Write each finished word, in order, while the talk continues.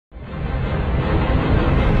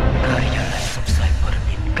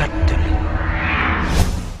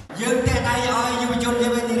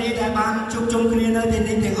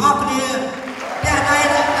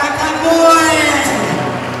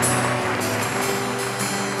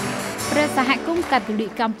ព្រះសហគមន៍កាតូលិក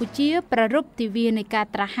កម្ពុជាប្រារព្ធទិវានៃការ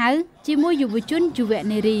ត្រាស់ហៅជាមួយយុវជនយុវ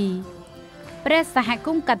នារីព្រះសហគ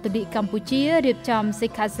មន៍កាតូលិកកម្ពុជារៀបចំសិ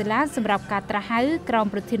ក្ខាសាលាសម្រាប់ការត្រាស់ហៅក្រោម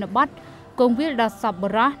ប្រធានបទគង្វាលដ៏សប្បុ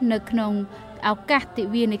រសនៅក្នុងឱកាសទិ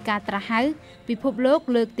វានៃការត្រាស់ហៅពិភពលោក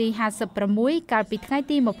លើកទី56កាលពីថ្ងៃ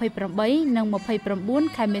ទី28និង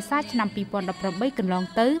29ខែមេសាឆ្នាំ2018កន្លង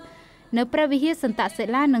ទៅនៅព្រះវិហារសន្តសិ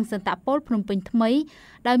លានិងសន្តពលភ្នំពេញថ្មី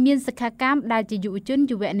ដោយមានសិក្ខាកាមដែលជាយុវជន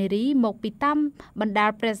យុវនារីមកពីតាមបណ្ដាល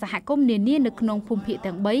ព្រះសហគមន៍នានានៅក្នុងភូមិភាគ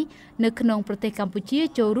ទាំង3នៅក្នុងប្រទេសកម្ពុជា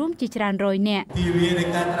ចូលរួមជាច្រើនរយនាក់ទិវានៃ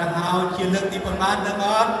ការត្រាស់ហៅជាលើកទីប៉ុន្មានដឹង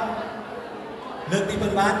អត់លើកទីប៉ុ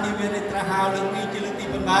ន្មានទិវានៃត្រាស់ហៅលើកនេះជាលើកទី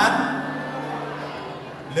ប៉ុន្មាន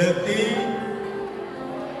លើកទី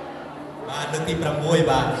6បាទ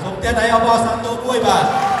សូមទៀតឲ្យអបអរសាទរមួយបាទ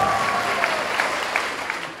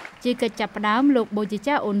ជាកិច្ចចាប់ផ្ដើមលោកបូជា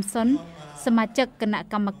ចាអ៊ុនសុនសមាជិកគណៈ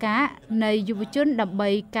កម្មការនៃយុវជនដើម្បី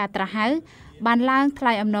ការត្រាស់ហៅបានឡើងថ្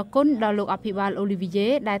លែងអំណរគុណដល់លោកអភិបាលអូលីវីយេ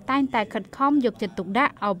ដែលតែងតែខិតខំយកចិត្តទុកដា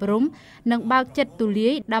ក់អប់រំនិងបើកចិត្តទូលា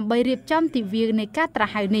យដើម្បីរៀបចំទិវានៃការត្រា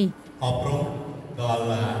ស់ហៅនេះអប់រំដល់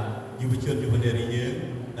យុវជនយុវនារីយើង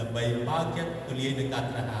ដើម្បីបើកចិត្តទូលាយនឹងការ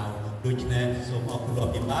ត្រាស់ហៅដូច្នេះសូមអរគុណលោក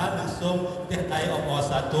អភិបាលនិងសូមទះដៃអបអរ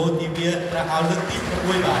សាទរទិវាត្រាស់ហៅលើកទី6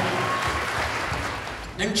បាទ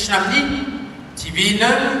នឹងឆ្នាំនេះជីវី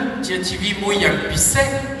នឹងជាជីវីមួយយ៉ាងពិសេស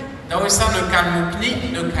ដោយសារនៅការមុខនេះ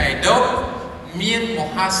នៅខែដប់មានម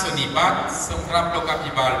ហាសន្និបាតសម្រាប់លោកអ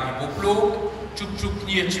ភិបាលពិភពលោកជួបគ្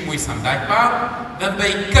នាជាមួយសម្ដេចបាទដើម្បី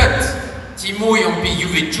កាត់ជាមួយអំពីយុ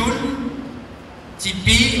វជនទី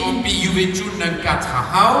2អំពីយុវជននឹងការត្រាស់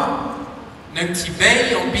ហៅនិងទី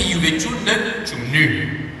3អំពីយុវជននឹងជំនឿ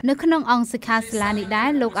នៅក្នុងអង្គសិក្ខាសាលានេះដែរ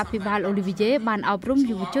លោកអភិបាលអូលីវីយេបានអប់រំ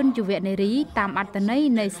យុវជនយុវនារីតាមអត្ថន័យ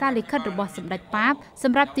នៃសារលិខិតរបស់សម្ដេចប៉ាបស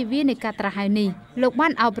ម្រាប់ទិវានៃការត្រាស់ហៅនេះលោកបា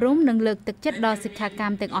នអប់រំនិងលើកទឹកចិត្តដល់សិក្ខាកា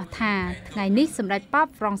មទាំងអស់ថាថ្ងៃនេះសម្ដេចប៉ាប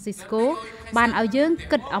ហ្វ្រង់ស៊ីស្កូបានឲ្យយើង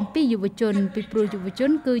គិតអំពីយុវជនពីព្រោះយុវជ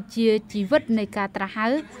នគឺជាជីវិតនៃការត្រាស់ហៅ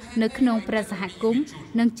នៅក្នុងព្រះសហគមន៍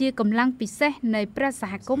និងជាកម្លាំងពិសេសនៃព្រះស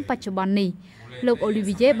ហគមន៍បច្ចុប្បន្ននេះលោកអូលី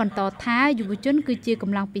វីយេបន្តថាយុវជនគឺជាក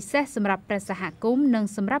ម្លាំងពិសេសសម្រាប់ព្រះសហគមន៍និង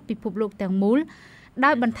សម្រាប់ពិភពលោកទាំងមូល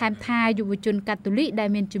ដោយបន្ថែមថាយុវជនកាតូលិកដែល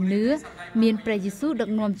មានជំនឿមានព្រះយេស៊ូវដឹក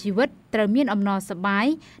នាំជីវិតត្រូវមានអំណរសប្បាយ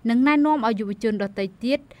និងណែនាំឲ្យយុវជនដទៃ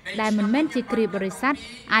ទៀតដែលមិនមែនជាគ្រាបរិស័ទ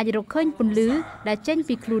អាចរកឃើញពន្លឺដែលចេញ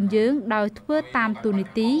ពីខ្លួនយើងដោយធ្វើតាមទូនី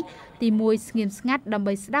តិទី1ស្ងៀមស្ងាត់ដើម្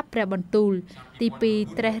បីស្ដាប់ព្រះបន្ទូលទី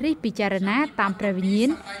2ត្រេះរិះពិចារណាតាមព្រះវិញ្ញាណ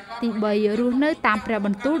ទី3រស់នៅតាមព្រះប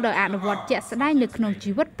ន្ទូលដោយអនុវត្តជាក់ស្ដែងនៅក្នុង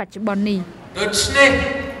ជីវិតបច្ចុប្បន្ននេះដូច្នេះ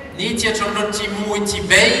នេះជាចំណុចទី1ទី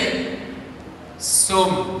3សូ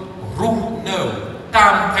មរស់នៅតា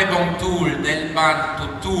មព្រះបន្ទូលដែលបានទ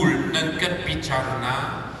ទួលនិងគិតពិចារណា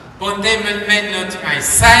ប៉ុន្តែមិនមែននៅថ្ងៃ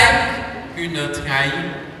សែកគឺនៅថ្ងៃ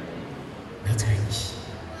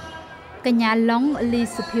កញ្ញាឡុងលី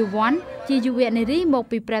សុភាវ័នជាយុវនារីមក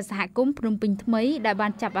ពីព្រះសហគមន៍ភ្នំពេញថ្មីដែលបា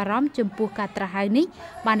នចាប់អារម្មណ៍ចំពោះការត្រាស់ហៅនេះ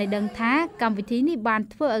បានឲ្យដឹងថាកម្មវិធីនេះបាន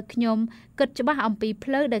ធ្វើឲ្យខ្ញុំគិតច្បាស់អំពី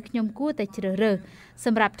ផ្លូវដែលខ្ញុំគួរតែជ្រើសរើសស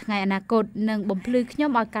ម្រាប់ថ្ងៃអនាគតនិងបំភ្លឺខ្ញុំ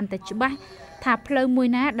ឲ្យកាន់តែច្បាស់ថាផ្លូវមួយ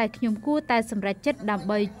ណាដែលខ្ញុំគួរតែសម្រេចចិត្តដើម្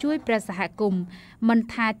បីជួយព្រះសហគមន៍មិន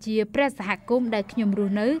ថាជាព្រះសហគមន៍ដែលខ្ញុំរ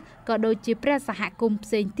ស់នៅក៏ដូចជាព្រះសហគមន៍ផ្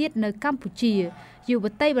សេងទៀតនៅកម្ពុជាយុវ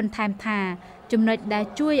តីបន្ថែមថាចំណុចដែល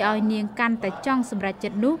ជួយឲ្យនាងកាន់តែចង់សម្រេចចិ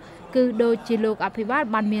ត្តនោះគឺដូចជាលោកអភិបាល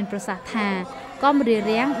បានមានប្រសាសន៍ថាកុំរា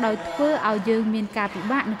រាំងដោយធ្វើឲ្យយើងមានការពិ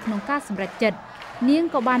បាកនៅក្នុងការសម្រេចចិត្តនាង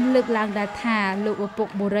ក៏បានលើកឡើងដែរថាលោកឪពុក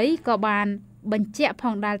បូរីក៏បានបញ្ជាក់ផ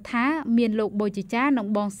ងដែរថាមានលោកបូជាចានិង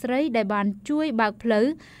បងស្រីដែលបានជួយបើកផ្លូវ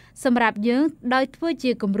សម្រាប់យើងដោយធ្វើ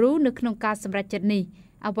ជាគំរូនៅក្នុងការសម្រេចចិត្តនេះ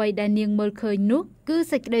អ្វីដែលនាងមើលឃើញនោះគឺ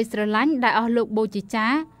សេចក្តីស្រឡាញ់ដែលអស់លោកបូជាចា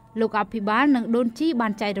លោកអភិបាលនិងដូនជីបា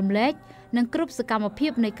នចែករំលែកនិងគ្រប់សកម្មភា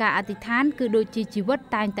ពនៃការអធិដ្ឋានគឺដូចជាជីវិត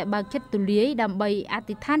តែងតែបើកចិត្តទូលាយដើម្បីអ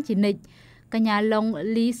ធិដ្ឋានជានិច្ចកញ្ញាឡុង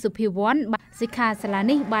លីសុភាវ័នសិក្ខាសាលា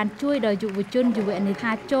នេះបានជួយដល់យុវជនយុវនារី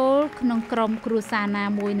ថាចូលក្នុងក្រុមគ្រួសារណា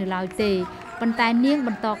មួយនៅឡើយទេប៉ុន្តែនាងប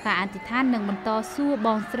ន្តការអធិដ្ឋាននិងបន្តសួរប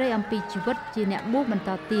ងស្រីអំពីជីវិតជាអ្នកបួសបន្ត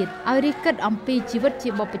ទៀតឲ្យរិះគិតអំពីជីវិតជា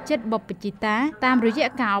បព្វជិតបព្វជិតាតាមរយៈ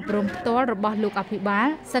ការអប់រំផ្ទាល់របស់លោកអភិបាល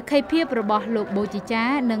សក្ខីភាពរបស់លោកបូជាចា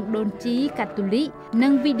និងដូនជីកាតូលិកនិ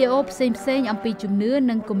ងវីដេអូផ្សេងៗអំពីជំនឿ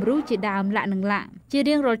និងគំរូជាដើមជា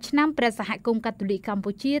រៀងរាល់ឆ្នាំព្រះសហគមន៍កាតូលិកកម្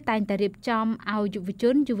ពុជាតែងតែរៀបចំឲ្យយុវជ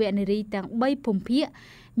នយុវនារីទាំង3ភូមិភាគ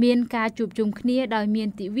មានការជួបជុំគ្នាដោយមាន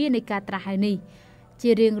ទិវានៃការត្រាស់ហៅនេះ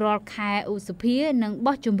ជារៀងរាល់ខែឧសភានិង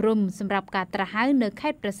បោះជំរំសម្រាប់ការត្រាស់ហៅនៅខេ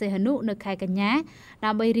ត្តព្រះសីហនុនៅខែកញ្ញា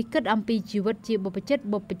ដើម្បីរិះគិតអំពីជីវិតជាបុព្វជិត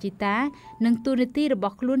បុព្វជិតានិងទូនាទីរប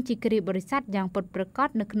ស់ខ្លួនជាគ្រាបរិស័ទយ៉ាងពិតប្រាកដ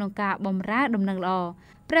នៅក្នុងការបម្រើដំណឹងល្អ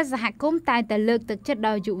ព្រះសហគមន៍តែងតែលើកទឹកចិត្តដ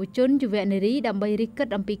ល់យុវជនយុវនារីដើម្បីរិះគិត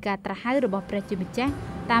អំពីការត្រាស់ហៅរបស់ព្រះជាម្ចាស់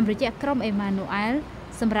តាមរយៈក្រុមអេម៉ានូអែល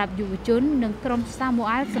សម្រាប់យុវជននិងក្រុមសាម៉ូ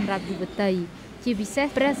អែលសម្រាប់យុវតីជាពិសេស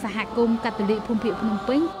ព្រះសហគមន៍កាតូលិកភូមិភាគភ្នំ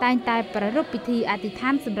ពេញតែងតែប្រារព្ធពិធីអធិដ្ឋា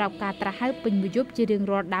នសម្រាប់ការត្រាស់ហៅពេញមួយយប់ជារៀង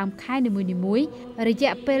រាល់ដើមខែនីមួយៗរ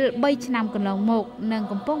យៈពេល3ឆ្នាំកន្លងមកនិង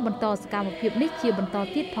កំពុងបន្តសកម្មភាពនេះជាបន្ត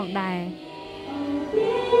ទៀតផងដែ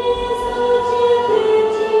រ